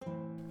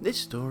This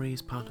story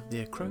is part of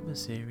the Acroma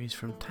series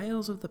from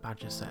Tales of the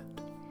Badger Set,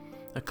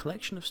 a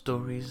collection of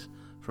stories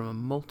from a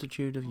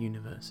multitude of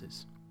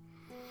universes.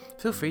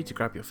 Feel free to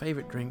grab your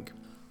favourite drink,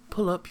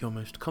 pull up your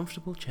most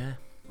comfortable chair,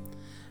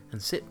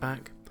 and sit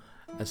back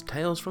as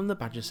Tales from the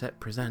Badger Set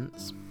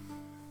presents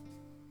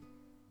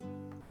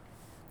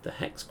The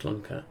Hex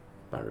Clunker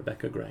by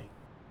Rebecca Gray.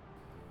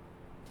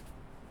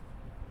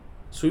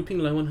 Swooping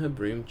low on her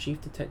broom,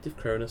 Chief Detective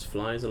Cronus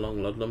flies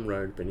along Ludlam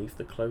Road beneath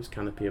the close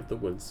canopy of the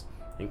woods,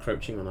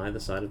 encroaching on either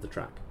side of the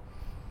track.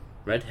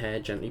 Red hair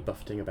gently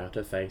buffeting about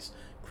her face,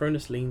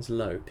 Cronus leans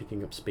low,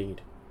 picking up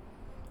speed.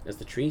 As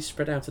the trees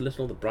spread out a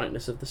little, the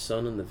brightness of the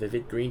sun and the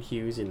vivid green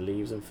hues in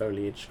leaves and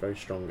foliage grow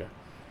stronger.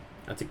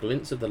 At a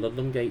glimpse of the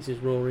Ludlam Gates'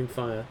 roaring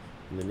fire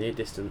in the near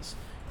distance,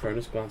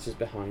 Cronus glances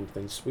behind,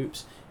 then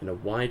swoops in a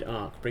wide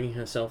arc, bringing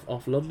herself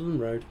off Ludlam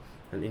Road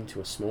and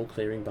into a small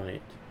clearing by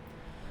it.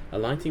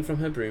 Alighting from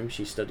her broom,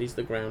 she studies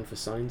the ground for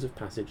signs of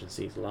passage and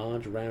sees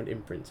large, round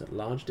imprints at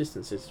large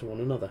distances to one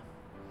another.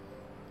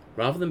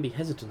 Rather than be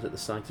hesitant at the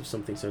sight of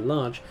something so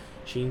large,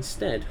 she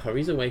instead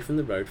hurries away from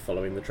the road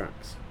following the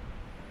tracks.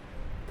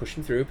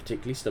 Pushing through a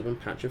particularly stubborn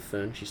patch of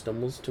fern, she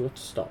stumbles to a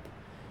stop,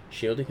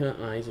 shielding her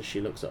eyes as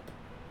she looks up.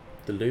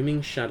 The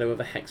looming shadow of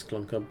a Hex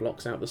Clunker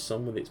blocks out the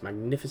sun with its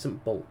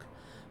magnificent bulk.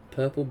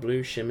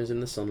 Purple-blue shimmers in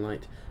the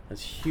sunlight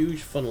as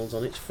huge funnels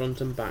on its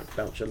front and back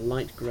belch a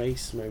light grey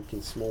smoke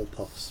in small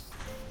puffs.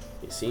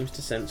 It seems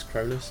to sense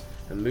Cronus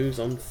and moves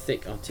on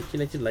thick,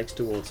 articulated legs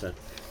towards her,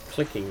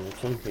 clicking and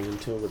clunking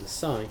until, with a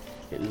sigh,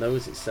 it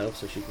lowers itself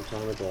so she can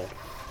climb aboard.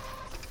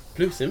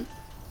 Plusim!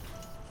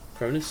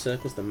 Cronus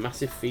circles the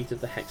massive feet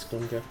of the Hex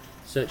Clunker,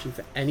 searching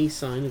for any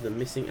sign of the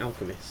missing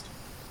alchemist.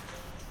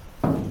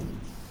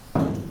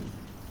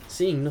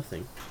 Seeing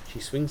nothing, she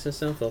swings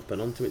herself up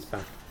and onto its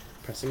back,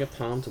 pressing a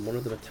palm to one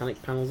of the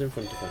metallic panels in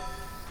front of her.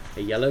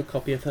 A yellow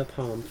copy of her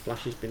palm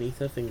flashes beneath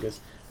her fingers,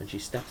 and she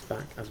steps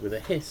back as, with a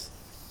hiss,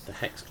 the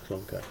Hex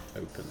Clunker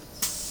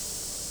opens.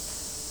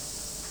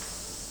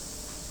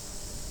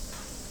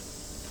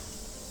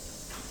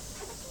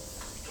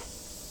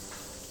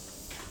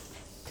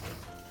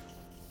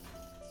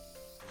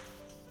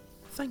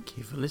 Thank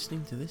you for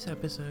listening to this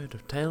episode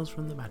of Tales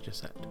from the Badger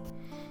Set.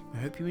 We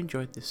hope you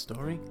enjoyed this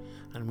story,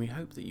 and we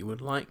hope that you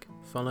would like,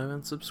 follow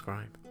and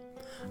subscribe.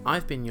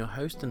 I've been your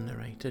host and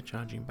narrator,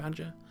 Charging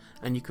Badger,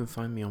 and you can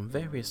find me on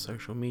various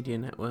social media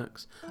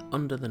networks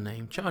under the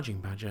name Charging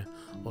Badger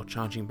or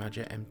Charging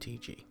Badger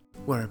MTG,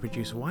 where I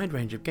produce a wide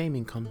range of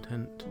gaming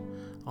content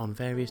on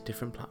various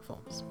different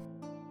platforms.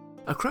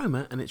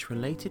 Acroma and its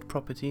related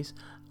properties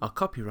are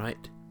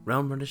copyright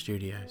Realm Runner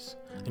Studios,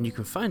 and you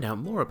can find out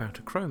more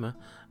about Acroma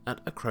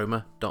at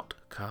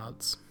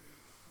acroma.cards.